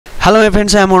Hello my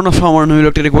friends, I am Arnab from Arnab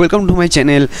electric. Welcome to my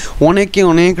channel. অনেকে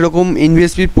অনেক রকম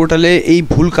NVSP পোর্টালে এই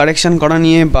ভুল কারেকশান করা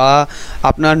নিয়ে বা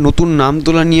আপনার নতুন নাম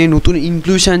তোলা নিয়ে, নতুন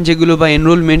ইনক্লুশন যেগুলো বা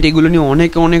এনরোলমেন্ট, এগুলো নিয়ে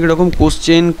অনেকে অনেক রকম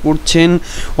কোশ্চেন করছেন।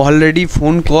 অলরেডি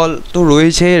ফোন কল তো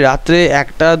রয়েছে, রাত্রে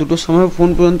 1-2টোর সময় ফোন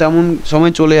পর্যন্ত এমন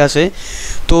সময় চলে আসে।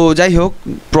 তো যাই হোক,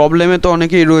 প্রবলেমে তো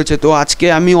অনেকেই রয়েছে। তো আজকে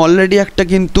আমি অলরেডি একটা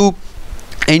কিন্তু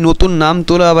এই নতুন নাম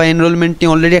তোলা বা এনরোলমেন্ট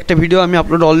নিয়ে অলরেডি একটা ভিডিও আমি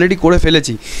আপলোড অলরেডি করে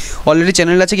ফেলেছি। অলরেডি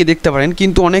চ্যানেল আছে, কি দেখতে পারেন।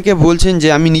 কিন্তু অনেকে বলছেন যে,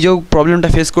 আমি নিজেও প্রবলেমটা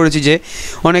ফেস করেছি, যে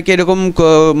অনেকে এরকম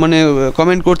মানে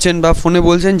কমেন্ট করছেন বা ফোনে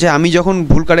বলছেন যে আমি যখন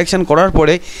ভুল কারেকশান করার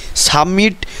পরে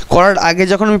সাবমিট করার আগে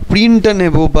যখন আমি প্রিন্টটা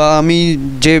নেব বা আমি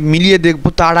যে মিলিয়ে দেখব,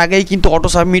 তার আগেই কিন্তু অটো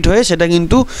সাবমিট হয়ে সেটা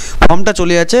কিন্তু ফর্মটা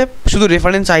চলে যাচ্ছে, শুধু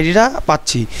রেফারেন্স আইডিটা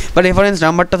পাচ্ছি বা রেফারেন্স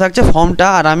নাম্বারটা থাকছে, ফর্মটা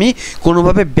আর আমি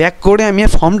কোনোভাবে ব্যাক করে আমি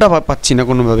আর ফর্মটা পাচ্ছি না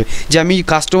কোনোভাবে। যে আমি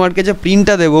কাস্টমারকে যে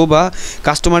প্রিন্টটা দেবো বা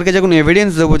কাস্টমারকে যে কোনো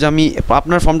এভিডেন্স দেবো যে আমি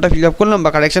আপনার ফর্মটা ফিল আপ করলাম বা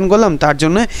কারেকশান করলাম, তার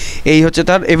জন্য এই হচ্ছে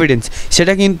তার এভিডেন্স,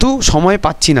 সেটা কিন্তু সময়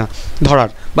পাচ্ছি না ধরার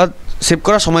বা সেভ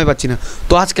করার সময় পাচ্ছি না।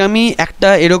 তো আজকে আমি একটা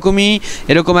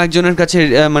এরকম একজনের কাছে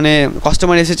মানে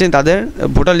কাস্টমার এসেছেন, তাদের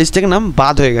ভোটার লিস্ট থেকে নাম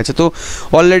বাদ হয়ে গেছে। তো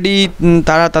অলরেডি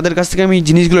তাদের কাছ থেকে আমি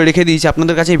জিনিসগুলো রেখে দিয়েছি,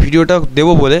 আপনাদের কাছে এই ভিডিওটা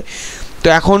দেবো বলে। তো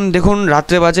এখন দেখুন,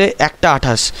 রাত্রে বাজে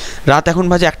 1:28, রাত এখন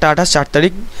বাজে 1:28, 4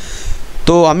 তারিখ।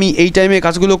 তো আমি এই টাইমে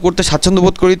কাজগুলো করতে স্বাচ্ছন্দ্য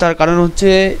বোধ করি, তার কারণ হচ্ছে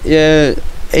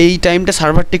এই টাইমটা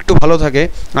সার্ভারটা একটু ভালো থাকে।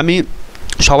 আমি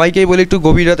সবাইকেই বলি একটু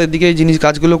গভীর রাতের দিকে এই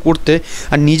কাজগুলো করতে,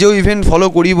 আর নিজেও ইভেন ফলো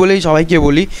করি বলেই সবাইকে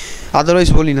বলি, আদারওয়াইজ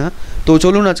বলি না। তো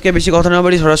চলুন, আজকে বেশি কথা না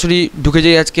বাড়ি সরাসরি ঢুকে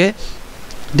যাই। আজকে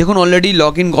দেখুন, অলরেডি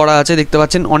লগ ইন করা আছে, দেখতে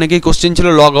পাচ্ছেন। অনেকেই কোশ্চেন ছিল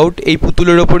লগ আউট, এই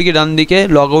পুতুলের ওপর গিয়ে ডান দিকে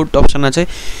লগ আউট অপশান আছে।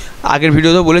 আগের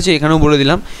ভিডিওতেও বলেছি, এখানেও বলে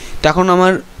দিলাম। তো এখন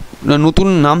আমার নতুন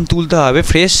নাম তুলতে হবে,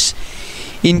 ফ্রেশ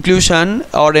ইনক্লুশন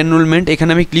অর এনরোলমেন্ট,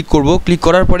 এখানে আমি ক্লিক করব। ক্লিক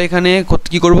করার পরে এখানে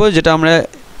কী করব, যেটা আমরা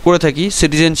করে থাকি,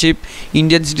 সিটিজেনশিপ,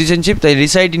 ইন্ডিয়ান সিটিজেনশিপ, তাই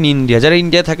রিসাইড ইন ইন্ডিয়া, যারা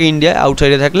ইন্ডিয়া থাকে ইন্ডিয়া,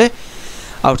 আউটসাইডে থাকলে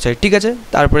আউটসাইড, ঠিক আছে।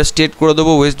 তারপরে স্টেট করে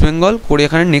দেবো ওয়েস্ট বেঙ্গল, করে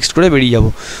এখানে নেক্সট করে বেরিয়ে যাব।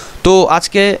 তো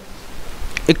আজকে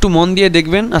একটু মন দিয়ে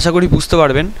দেখবেন, আশা করি বুঝতে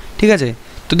পারবেন, ঠিক আছে।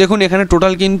 তো দেখুন, এখানে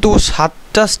টোটাল কিন্তু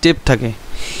 7টা স্টেপ থাকে।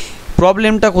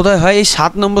 প্রবলেমটা কোথায় হয়, এই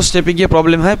 7 নম্বর স্টেপে গিয়ে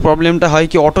প্রবলেমটা হয়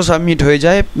কি, অটো সাবমিট হয়ে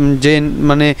যায়, যে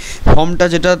মানে ফর্মটা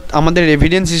যেটা আমাদের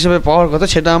এভিডেন্স হিসেবে পাওয়ার কথা,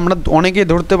 সেটা আমরা অনেকে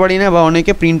ধরতে পারি না বা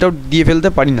অনেকে প্রিন্ট আউট দিয়ে ফেলতে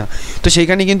পারি না। তো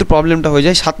সেইখানে কিন্তু প্রবলেমটা হয়ে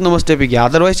যায় 7 নম্বর স্টেপে গিয়ে,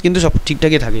 আদারওয়াইজ কিন্তু সব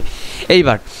ঠিকঠাকই থাকে।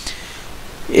 এইবার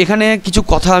এখানে কিছু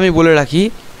কথা আমি বলে রাখি,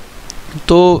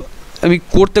 তো আমি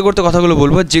করতে কথাগুলো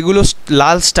বলবো। যেগুলো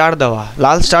লাল স্টার দেওয়া,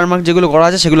 লাল স্টার মার্ক যেগুলো করা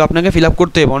আছে, সেগুলো আপনাকে ফিল আপ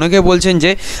করতে হবে। অনেকে বলছেন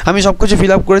যে আমি সব কিছু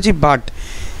ফিল আপ করেছি, বাট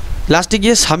লাস্টে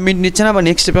গিয়ে সাবমিট নিচ্ছে না বা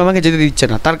নেক্সট স্টেপে আমাকে যেতে দিচ্ছে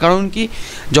না। তার কারণ কি,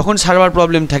 যখন সার্ভার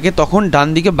প্রবলেম থাকে তখন ডান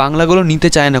দিকে বাংলাগুলো নিতে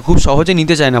চায় না, খুব সহজে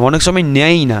নিতে চায় না, অনেক সময়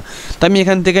নেয়ই না। তো আমি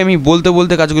এখান থেকে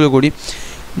বলতে কাজগুলো করি।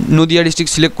 নদিয়া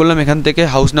ডিস্ট্রিক্ট সিলেক্ট করলাম, এখান থেকে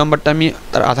হাউস নাম্বারটা আমি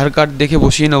তার আধার কার্ড দেখে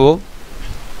বসিয়ে নেব।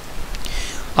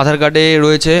 আধার কার্ডে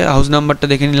রয়েছে হাউস নাম্বারটা,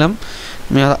 দেখে নিলাম,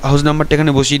 আমি হাউস নাম্বারটা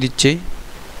এখানে বসিয়ে দিচ্ছি।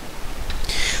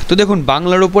 তো দেখুন,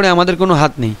 বাংলার উপরে আমাদের কোনো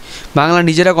হাত নেই, বাংলা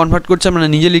নিজেরা কনভার্ট করছে, আমরা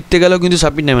নিজে লিখতে গেলেও কিন্তু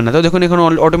সাবমিট নেবে না। তো দেখুন, এখন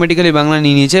অটোমেটিক্যালি বাংলা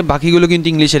নিয়ে নিয়েছে, বাকিগুলো কিন্তু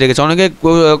ইংলিশে রেখেছে। অনেকে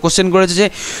কোশ্চেন করেছে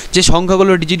যে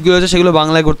সংখ্যাগুলো, ডিজিটগুলো আছে, সেগুলো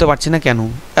বাংলায় করতে পারছে না কেন।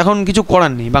 এখন কিছু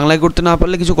করার নেই, বাংলায় করতে না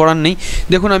পারলে কিছু করার নেই।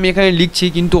 দেখুন, আমি এখানে লিখছি,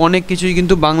 কিন্তু অনেক কিছুই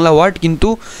কিন্তু বাংলা ওয়ার্ড কিন্তু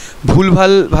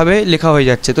ভুলভালভাবে লেখা হয়ে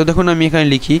যাচ্ছে। তো দেখুন, আমি এখানে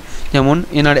লিখি, যেমন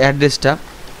এনার অ্যাড্রেসটা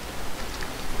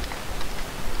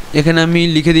এখানে আমি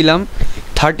লিখে দিলাম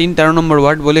 13 নম্বর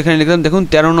ওয়ার্ড বলে এখানে লিখলাম। দেখুন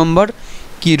 13 নম্বর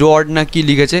কি রড না কি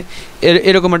লিখেছে,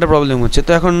 এরকম একটা প্রবলেম হচ্ছে।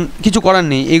 তো এখন কিছু করার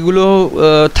নেই, এগুলো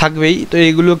থাকবেই। তো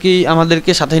এগুলোকেই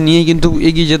আমাদেরকে সাথে নিয়েই কিন্তু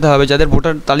এগিয়ে যেতে হবে। যাদের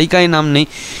ভোটার তালিকায় নাম নেই,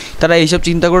 তারা এইসব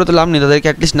চিন্তা করে তো লাভ নেই, তাদেরকে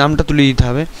অ্যাটলিস্ট নামটা তুলে দিতে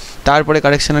হবে, তারপরে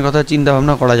কারেকশানের কথা চিন্তা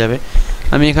ভাবনা করা যাবে।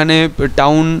 আমি এখানে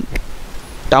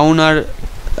টাউন আর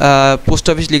পোস্ট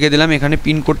অফিস লিখে দিলাম, এখানে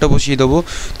পিনকোডটা বসিয়ে দেবো।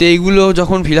 তো এইগুলো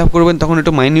যখন ফিল আপ করবেন তখন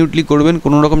একটু মাইনিউটলি করবেন,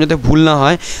 কোনো রকম যাতে ভুল না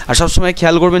হয়। আর সবসময়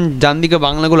খেয়াল করবেন ডান দিকে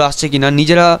বাংলাগুলো আসছে কি না।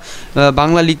 নিজেরা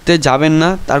বাংলা লিখতে যাবেন না,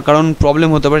 তার কারণ প্রবলেম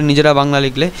হতে পারে নিজেরা বাংলা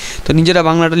লিখলে। তো নিজেরা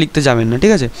বাংলাটা লিখতে যাবেন না,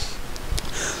 ঠিক আছে।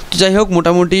 তো যাই হোক,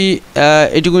 মোটামুটি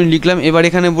এটুকুনি লিখলাম। এবার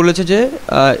এখানে বলেছে যে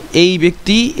এই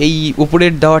ব্যক্তি এই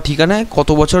উপরের দেওয়া ঠিকানায় কত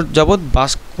বছর যাবৎ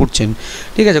বাস করছেন,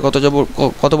 ঠিক আছে,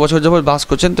 কত বছর যাবৎ বাস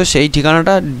করছেন। তো সেই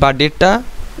ঠিকানাটা বা ডেটটা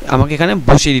আমাকে এখানে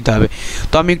বসিয়ে দিতে হবে।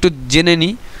 তো আমি একটু জেনে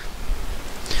নিই।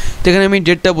 তো এখানে আমি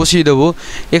ডেটটা বসিয়ে দেবো।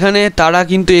 এখানে তারা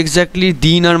কিন্তু এক্স্যাক্টলি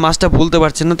দিন আর মাসটা বলতে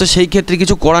পারছেন না, তো সেই ক্ষেত্রে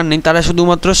কিছু করার নেই। তারা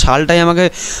শুধুমাত্র সালটাই আমাকে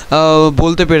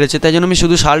বলতে পেরেছে, তাই জন্য আমি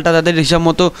শুধু সালটা তাদের হিসাব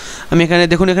মতো আমি এখানে,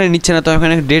 দেখুন এখানে নিচ্ছে না, তো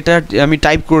এখানে ডেটটা আমি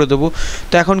টাইপ করে দেবো।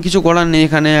 তো এখন কিছু করার নেই,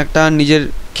 এখানে একটা নিজের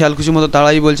খেয়াল খুশি মতো,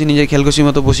 তারাই বলছে নিজের খেয়াল খুশি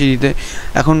মতো বসিয়ে দিতে,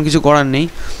 এখন কিছু করার নেই।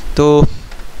 তো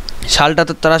সালটা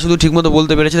তারা শুধু ঠিকমতো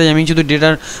বলতে পেরেছে, তাই আমি শুধু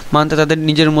ডেটার মানটা তাদের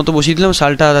নিজের মতো বসিয়ে দিলাম,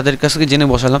 সালটা তাদের কাছ থেকে জেনে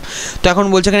বসালাম। তো এখন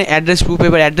বলছে এখানে অ্যাড্রেস প্রুফ।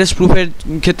 এবার অ্যাড্রেস প্রুফের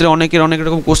ক্ষেত্রে অনেকের অনেক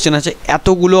রকম কোশ্চেন আছে,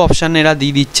 এতগুলো অপশান এরা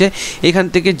দিয়ে দিচ্ছে, এখান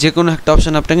থেকে যে কোনো একটা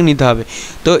অপশান আপনাকে নিতে হবে।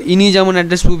 তো ইনি যেমন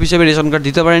অ্যাড্রেস প্রুফ হিসেবে রেশন কার্ড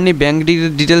দিতে পারেননি, ব্যাঙ্ক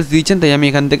ডিটেলস দিয়েছেন, তাই আমি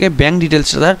এখান থেকে ব্যাঙ্ক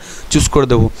ডিটেলসটা চুজ করে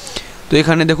দেবো। তো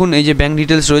এখানে দেখুন এই যে ব্যাঙ্ক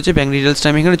ডিটেলস রয়েছে, ব্যাঙ্ক ডিটেলসটা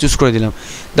আমি এখানে চুজ করে দিলাম।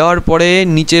 দেওয়ার পরে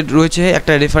নিচের রয়েছে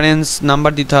একটা রেফারেন্স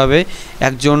নাম্বার দিতে হবে,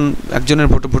 একজনের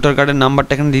ভোটার কার্ডের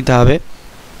নাম্বারটা এখানে দিতে হবে,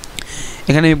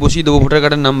 এখানে আমি বসিয়ে দেবো ভোটার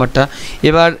কার্ডের নাম্বারটা।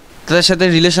 এবার তাদের সাথে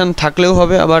রিলেশন থাকলেও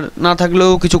হবে, আবার না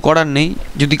থাকলেও কিছু করার নেই।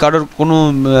 যদি কারোর কোনো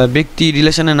ব্যক্তি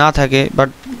রিলেশনে না থাকে, বাট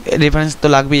রেফারেন্স তো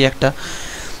লাগবেই একটা,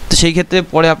 তো সেই ক্ষেত্রে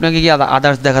পরে আপনাকে কি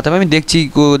আদার্স দেখাতে হবে, আমি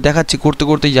দেখাচ্ছি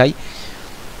করতে যাই।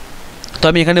 তো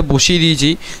আমি এখানে বসিয়ে দিয়েছি,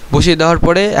 বসিয়ে দেওয়ার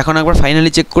পরে এখন একবার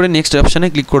ফাইনালি চেক করে নেক্সট অপশানে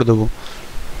ক্লিক করে দেবো।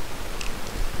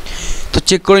 তো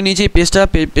চেক করে নিয়েছি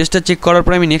পেজটা চেক করার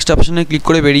পরে আমি নেক্সট অপশানে ক্লিক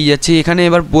করে বেরিয়ে যাচ্ছি। এখানে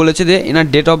এবার বলেছে যে এনার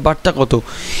ডেট অফ বার্থটা কত।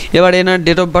 এবার এনার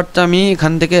ডেট অফ বার্থটা আমি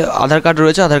এখান থেকে আধার কার্ড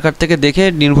রয়েছে, আধার কার্ড থেকে দেখে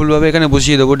নির্ভুলভাবে এখানে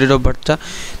বসিয়ে দেবো ডেট অফ বার্থটা।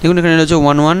 দেখুন এখানে রয়েছে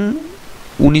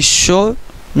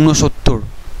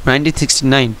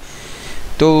 1969।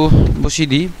 তো বসিয়ে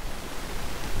দিই,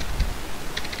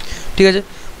 ঠিক আছে,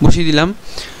 বসিয়ে দিলাম।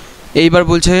 এইবার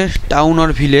বলছে টাউন অর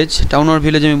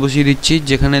ভিলেজ আমি বসিয়ে দিচ্ছি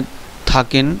যেখানে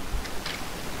থাকেন।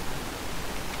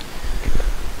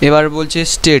 এবার বলছে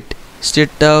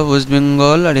স্টেটটা ওয়েস্ট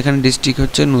বেঙ্গল, আর এখানে ডিস্ট্রিক্ট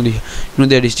হচ্ছে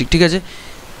নদিয়া ডিস্ট্রিক্ট, ঠিক আছে।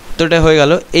 তো এটা হয়ে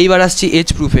গেল। এইবার আসছি এজ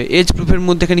প্রুফের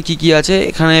মধ্যে এখানে কী আছে,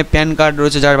 এখানে প্যান কার্ড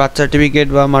রয়েছে, যার বার্থ সার্টিফিকেট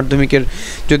বা মাধ্যমিকের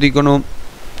যদি কোনো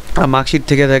মার্কশিট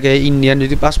থেকে থাকে, ইন্ডিয়ান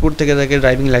যদি পাসপোর্ট থেকে থাকে,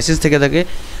 ড্রাইভিং লাইসেন্স থেকে থাকে।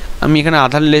 আমি এখানে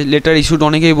আধার লেটার ইস্যুড,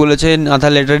 অনেকেই বলেছেন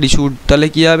আধার লেটার ইস্যুড, তাহলে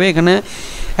কী হবে, এখানে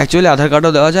অ্যাকচুয়ালি আধার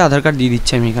কার্ডও দেওয়া যায়, আধার কার্ড দিয়ে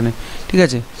দিচ্ছি আমি এখানে, ঠিক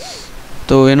আছে।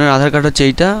 তো এনার আধার কার্ড হচ্ছে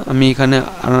এইটা, আমি এখানে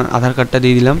আধার কার্ডটা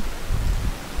দিয়ে দিলাম,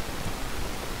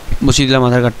 বসিয়ে দিলাম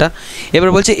আধার কার্ডটা। এবার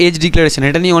বলছে এজ ডিক্লারেশন,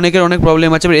 এটা নিয়ে অনেকের অনেক প্রবলেম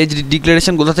আছে। এবার এজ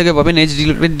ডিক্লারেশন কোথা থেকে পাবেন? এজ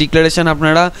ডিক্লারেশন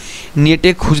আপনারা নেটে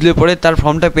খুঁজলে পরে তার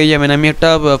ফর্মটা পেয়ে যাবেন। আমি একটা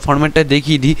ফর্ম্যাটটা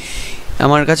দেখিয়ে দিই।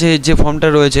 আমার কাছে যে ফর্মটা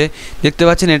রয়েছে দেখতে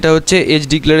পাচ্ছেন, এটা হচ্ছে এজ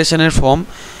ডিক্লারেশনের ফর্ম।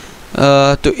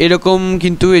 তো এরকম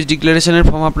কিন্তু এজ ডিক্লারেশনের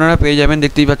ফর্ম আপনারা পেয়ে যাবেন,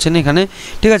 দেখতেই পাচ্ছেন এখানে,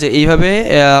 ঠিক আছে। এইভাবে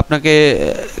আপনাকে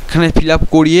এখানে ফিল আপ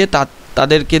করিয়ে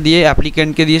তাদেরকে দিয়ে,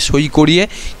 অ্যাপ্লিক্যান্টকে দিয়ে সই করিয়ে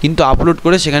কিন্তু আপলোড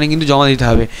করে সেখানে কিন্তু জমা দিতে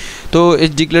হবে। তো এই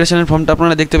ডিক্লারেশনের ফর্মটা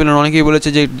আপনারা দেখতে পেলেন। অনেকেই বলেছে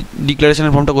যে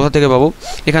ডিক্লারেশনের ফর্মটা কোথা থেকে পাবো,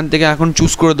 এখান থেকে এখন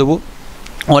চুজ করে দেবো।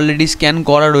 অলরেডি স্ক্যান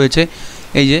করা রয়েছে,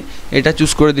 এই যে এটা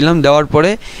চুজ করে দিলাম। দেওয়ার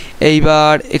পরে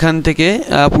এইবার এখান থেকে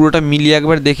পুরোটা মিলিয়ে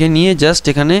একবার দেখে নিয়ে জাস্ট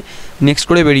এখানে নেক্সট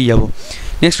করে বেরিয়ে যাব।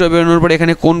 নেক্সট করে বেরোনোর পরে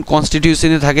এখানে কোন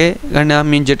কনস্টিটিউশনে থাকে, এখানে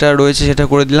আমি যেটা রয়েছে সেটা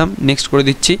করে দিলাম, নেক্সট করে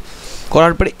দিচ্ছি।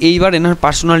 করার পরে এইবার এনার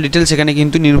পার্সোনাল ডিটেলস এখানে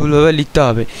কিন্তু নির্ভুলভাবে লিখতে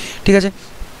হবে, ঠিক আছে।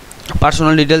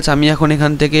 পার্সোনাল ডিটেলস আমি এখন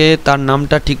এখান থেকে তার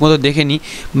নামটা ঠিকমতো দেখে নিই,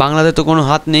 বাংলাতে তো কোনো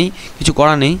হাত নেই, কিছু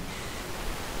করা নেই,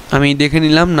 আমি দেখে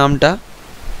নিলাম নামটা,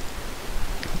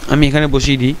 আমি এখানে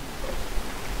বসিয়ে দিই।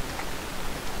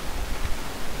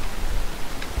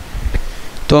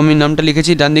 তো আমি নামটা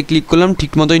লিখেছি, ডান দিকে ক্লিক করলাম,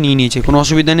 ঠিক মতোই নিয়ে নিয়েছে, কোনো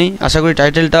অসুবিধা নেই। আশা করি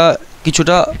টাইটেলটা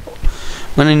কিছুটা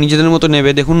মানে নিজেদের মতো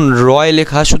নেবে। দেখুন রয়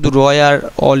লেখা, শুধু রয় আর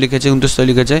লিখেছে, উন্তস্তয়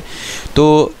লিখেছে। তো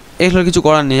এগুলো কিছু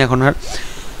করার নেই এখন আর।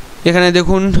 এখানে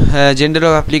দেখুন জেন্ডার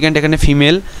অফ অ্যাপ্লিক্যান্ট এখানে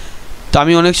ফিমেল। তো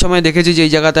আমি অনেক সময় দেখেছি যে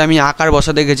এই জায়গাতে আমি আকার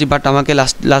বসা দেখেছি, বাট আমাকে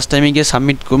লাস্ট টাইমে গিয়ে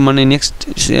সাবমিট মানে নেক্সট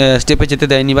স্টেপে যেতে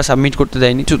দেয়নি বা সাবমিট করতে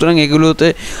দেয়নি। সুতরাং এগুলোতে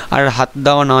আর হাত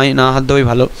দেওয়া নয়, না হাত দেওয়াই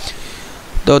ভালো।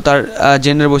 তো তার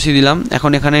জেন্ডার বসিয়ে দিলাম।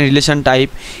 এখন এখানে রিলেশন টাইপ,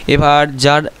 এবার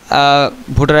যার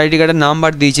ভোটার আইডি কার্ডের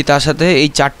নাম্বার দিয়েছি তার সাথে এই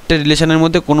 4টে রিলেশনের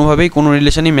মধ্যে কোনোভাবেই কোনো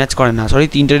রিলেশনই ম্যাচ করে না,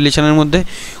 3টে রিলেশনের মধ্যে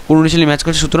কোনো রিলেশনই ম্যাচ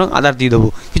করছে, সুতরাং আদার দিয়ে দেবো,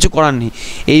 কিছু করার নেই।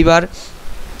 এইবার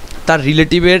তার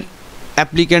রিলেটিভের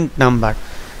অ্যাপ্লিক্যান্ট নাম্বার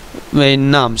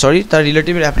তার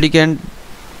রিলেটিভের অ্যাপ্লিক্যান্ট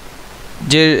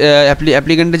যে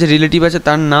অ্যাপ্লিক্যান্টের যে রিলেটিভ আছে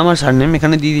তার নাম আর সারনেম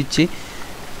এখানে দিয়ে দিচ্ছি।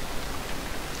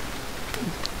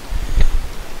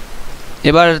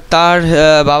 এবার তার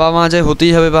বাবা মা যে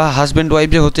হতেই হবে বা হাজব্যান্ড ওয়াইফ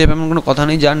যে হতে হবে এমন কোনো কথা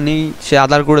নেই, যার নেই সে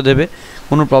আদার করে দেবে,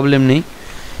 কোনো প্রবলেম নেই।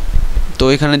 তো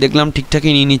এখানে দেখলাম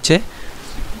ঠিকঠাকই নিয়ে নিচ্ছে।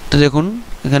 তো দেখুন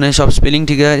এখানে সব স্পেলিং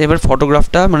ঠিক আছে। এবার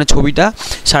ফটোগ্রাফটা মানে ছবিটা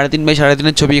 3.5 বাই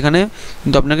 3.5 ছবি এখানে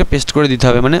কিন্তু আপনাকে পেস্ট করে দিতে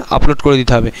হবে, মানে আপলোড করে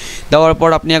দিতে হবে। দেওয়ার পর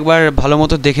আপনি একবার ভালো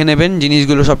মতো দেখে নেবেন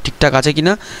জিনিসগুলো সব ঠিকঠাক আছে কি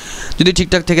না। যদি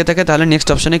ঠিকঠাক থেকে থাকে তাহলে নেক্সট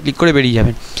অপশানে ক্লিক করে বেরিয়ে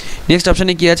যাবেন। নেক্সট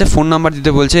অপশানে কী আছে, ফোন নাম্বার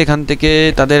দিতে বলছে। এখান থেকে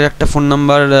তাদের একটা ফোন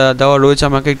নাম্বার দেওয়া রয়েছে,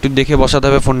 আমাকে একটু দেখে বসাতে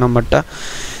হবে ফোন নাম্বারটা,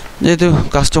 যেহেতু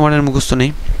কাস্টমারের মুখস্থ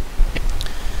নেই।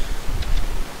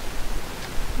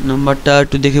 নাম্বারটা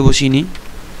একটু দেখে বসিয়ে নিই।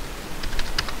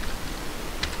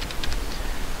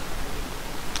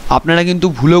 আপনারা কিন্তু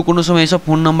ভুলেও কোনো সময় এসব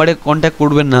ফোন নাম্বারে কন্ট্যাক্ট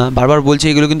করবেন না, বারবার বলছে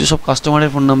এগুলো কিন্তু সব কাস্টমারের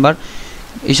ফোন নাম্বার,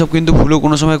 এইসব কিন্তু ভুলও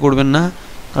কোনো সময় করবেন না,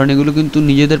 কারণ এগুলো কিন্তু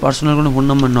নিজেদের পার্সোনাল কোনো ফোন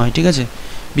নাম্বার নয়, ঠিক আছে,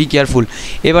 বি কেয়ারফুল।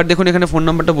 এবার দেখুন এখানে ফোন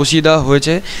নাম্বারটা বসিয়ে দেওয়া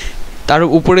হয়েছে, তার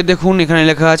উপরে দেখুন এখানে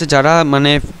লেখা আছে যারা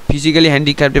মানে ফিজিক্যালি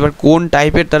হ্যান্ডিক্যাপ্ট, এবার কোন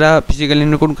টাইপের তারা ফিজিক্যালি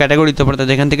কোন ক্যাটাগরি দিতে পারে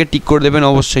তাদের এখান থেকে টিক করে দেবেন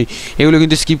অবশ্যই, এগুলো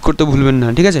কিন্তু স্কিপ করতে ভুলবেন না,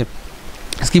 ঠিক আছে,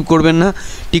 স্কিপ করবেন না,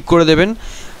 টিক করে দেবেন।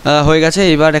 হয়ে গেছে।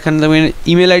 এবার এখানে দেবেন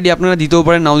ইমেল আইডি, আপনারা দিতেও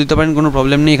পারেন নাও দিতে পারেন, কোনো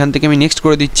প্রবলেম নেই, এখান থেকে আমি নেক্সট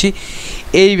করে দিচ্ছি।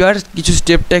 এইবার কিছু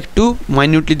স্টেপটা একটু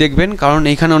মাইনিউটলি দেখবেন, কারণ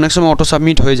এখানে অনেক সময় অটো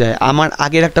সাবমিট হয়ে যায়। আমার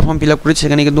আগের একটা ফর্ম ফিল আপ করেছি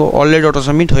সেখানে কিন্তু অলরেডি অটো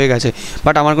সাবমিট হয়ে গেছে,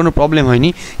 বাট আমার কোনো প্রবলেম হয়নি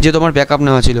যেহেতু আমার ব্যাকআপ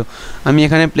নেওয়া ছিল। আমি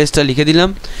এখানে প্লেসটা লিখে দিলাম,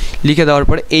 লিখে দেওয়ার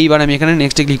পরে এইবার আমি এখানে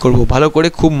নেক্সটে ক্লিক করব। ভালো করে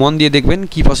খুব মন দিয়ে দেখবেন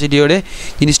কী প্রসিডিওরে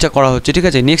জিনিসটা করা হচ্ছে, ঠিক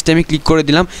আছে। নেক্সট আমি ক্লিক করে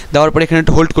দিলাম, দেওয়ার পরে এখানে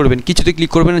একটু হোল্ড করবেন, কিছুতে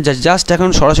ক্লিক করবেন না, জাস্ট এখন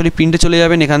সরাসরি প্রিন্টে চলে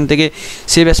যাবেন, এখান থেকে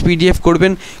সেভ অ্যাজ পিডিএফ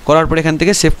করবেন, করার পরে এখান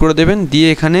থেকে সেভ করে দেবেন, দিয়ে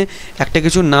এখানে একটা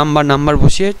কিছু নাম বা নাম্বার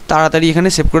বসিয়ে তাড়াতাড়ি এখানে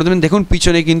সেভ করে দেবেন। দেখুন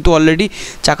পিছনে কিন্তু অলরেডি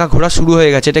চাকা ঘোরা শুরু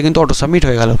হয়ে গেছে, এটা কিন্তু অটো সাবমিট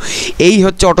হয়ে গেল। এই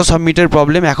হচ্ছে অটো সাবমিটের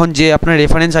প্রবলেম। এখন যে আপনার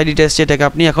রেফারেন্স আইডিটা এসছে এটাকে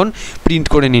আপনি এখন প্রিন্ট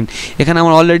করে নিন। এখানে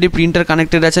আমার অলরেডি প্রিন্টার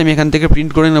কানেক্টেড আছে, আমি এখান থেকে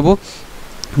প্রিন্ট করে নেব।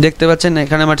 দেখতে পাচ্ছেন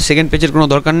এখানে আমার সেকেন্ড পেজের কোনো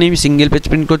দরকার নেই, আমি সিঙ্গেল পেজ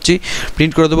প্রিন্ট করছি,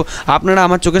 প্রিন্ট করে দেবো। আপনারা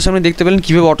আমার চোখের সামনে দেখতে পেলেন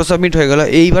কীভাবে অটো সাবমিট হয়ে গেল।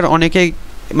 এইবার অনেকে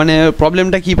মানে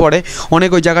প্রবলেমটা কী পড়ে, অনেক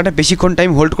ওই জায়গাটা বেশিক্ষণ টাইম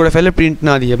হোল্ড করে ফেলে প্রিন্ট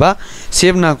না দিয়ে বা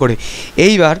সেভ না করে।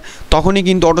 এইবার তখনই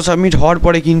কিন্তু অটো সাবমিট হওয়ার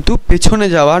পরে কিন্তু পেছনে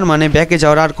যাওয়ার মানে ব্যাকে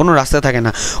যাওয়ার আর কোনো রাস্তা থাকে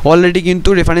না। অলরেডি কিন্তু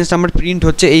রেফারেন্স নাম্বার প্রিন্ট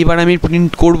হচ্ছে। এইবার আমি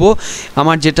প্রিন্ট করব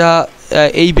আমার যেটা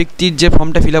এই ব্যক্তির যে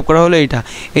ফর্মটা ফিল আপ করা হলো, এইটা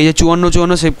এই যে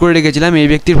 54 সেভ করে রেখেছিলাম এই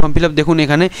ব্যক্তির ফর্ম ফিল আপ। দেখুন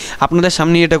এখানে আপনাদের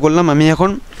সামনে এটা করলাম। আমি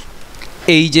এখন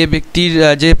এই যে ব্যক্তির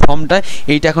যে ফর্মটা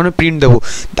এইটা এখনও প্রিন্ট দেবো।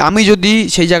 আমি যদি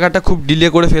সেই জায়গাটা খুব ডিলে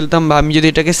করে ফেলতাম বা আমি যদি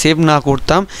এটাকে সেভ না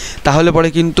করতাম তাহলে পরে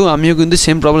কিন্তু আমিও কিন্তু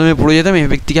সেম প্রবলেমে পড়ে যেতাম, এই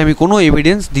ব্যক্তিকে আমি কোনো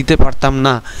এভিডেন্স দিতে পারতাম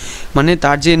না। মানে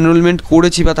তার যে এনরোলমেন্ট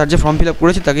করেছি বা তার যে ফর্ম ফিল আপ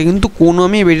করেছি তাকে কিন্তু কোনো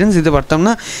আমি এভিডেন্স দিতে পারতাম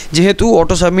না, যেহেতু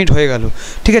অটো সাবমিট হয়ে গেল,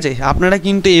 ঠিক আছে। আপনারা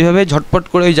কিন্তু এইভাবে ঝটপট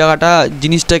করে ওই জায়গাটা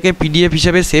জিনিসটাকে পিডিএফ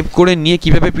হিসেবে সেভ করে নিয়ে,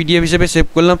 কীভাবে পিডিএফ হিসেবে সেভ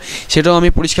করলাম সেটাও আমি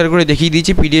পরিষ্কার করে দেখিয়ে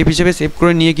দিয়েছি। পিডিএফ হিসেবে সেভ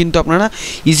করে নিয়ে কিন্তু আপনারা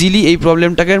ইজিলি এই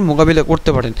প্রবলেমটাকে মোকাবিলা করতে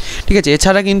পারেন, ঠিক আছে।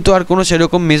 এছাড়া কিন্তু আর কোনো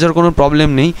সেরকম মেজর কোনো প্রবলেম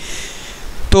নেই।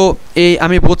 তো এই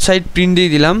আমি বোথ সাইড প্রিন্ট দিয়ে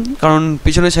দিলাম, কারণ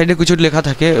পিছনের সাইডে কিছু লেখা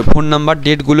থাকে, ফোন নাম্বার,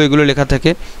 ডেটগুলো এগুলো লেখা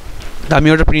থাকে। তা আমি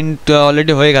ওটা প্রিন্ট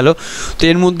অলরেডি হয়ে গেল। তো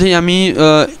এর মধ্যেই আমি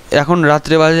এখন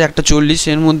রাত্রে বাজে 1:40,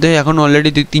 এর মধ্যে এখন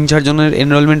অলরেডি 3-4 জনের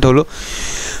এনরোলমেন্ট হলো।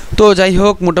 তো যাই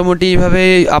হোক, মোটামুটি এইভাবে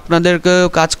আপনাদেরকে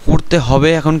কাজ করতে হবে,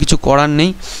 এখন কিছু করার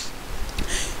নেই।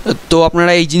 তো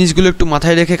আপনারা এই জিনিসগুলো একটু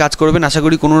মাথায় রেখে কাজ করবেন, আশা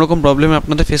করি কোনো রকম প্রবলেম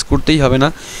আপনাদের ফেস করতেই হবে না।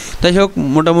 তাই হোক,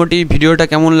 মোটামুটি ভিডিওটা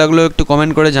কেমন লাগলো একটু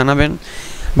কমেন্ট করে জানাবেন।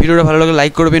 ভিডিওটা ভালো লাগলে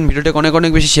লাইক করবেন, ভিডিওটাকে অনেক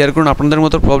অনেক বেশি শেয়ার করুন। আপনাদের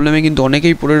মতো প্রবলেমে কিন্তু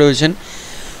অনেকেই পড়ে রয়েছেন।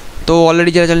 তো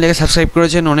অলরেডি যারা চ্যানেলটাকে সাবস্ক্রাইব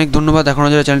করেছেন অনেক ধন্যবাদ, এখনও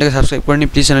যারা চ্যানেলটাকে সাবস্ক্রাইব করেনি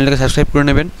প্লিজ চ্যানেলটাকে সাবস্ক্রাইব করে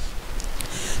নেবেন।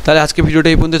 তাহলে আজকে ভিডিওটা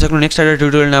এই পর্যন্ত থাকুন, নেক্সট একটা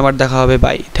টিউটোরিয়াল নিয়ে আবার দেখা হবে।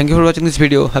 By, thank you for watching this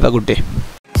video, have a good day.